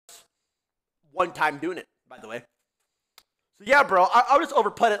one time doing it, by the way. So yeah, bro, I'll just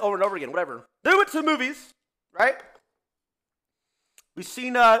overplay it over and over again, whatever. Then we went to the movies, right? We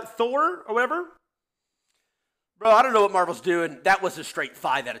seen Thor or whatever. Bro, I don't know what Marvel's doing. That was a straight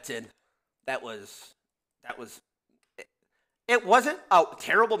 5 out of 10. That was. It wasn't a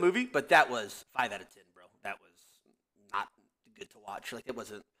terrible movie, but that was 5 out of 10, bro. That was not good to watch. Like, it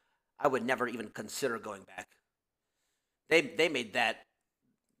wasn't. I would never even consider going back. They made that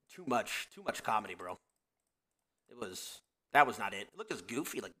too much comedy, bro. That was not it. It looked just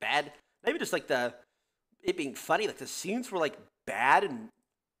goofy, like bad. Maybe just like it being funny, like the scenes were like bad and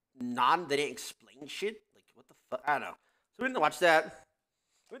they didn't explain shit. Like, what the fuck? I don't know. So we didn't watch that.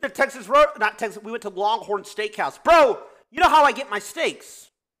 We went to Texas Road, not Texas. We went to Longhorn Steakhouse, bro. You know how I get my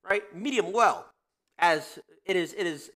steaks, right? Medium well, as it is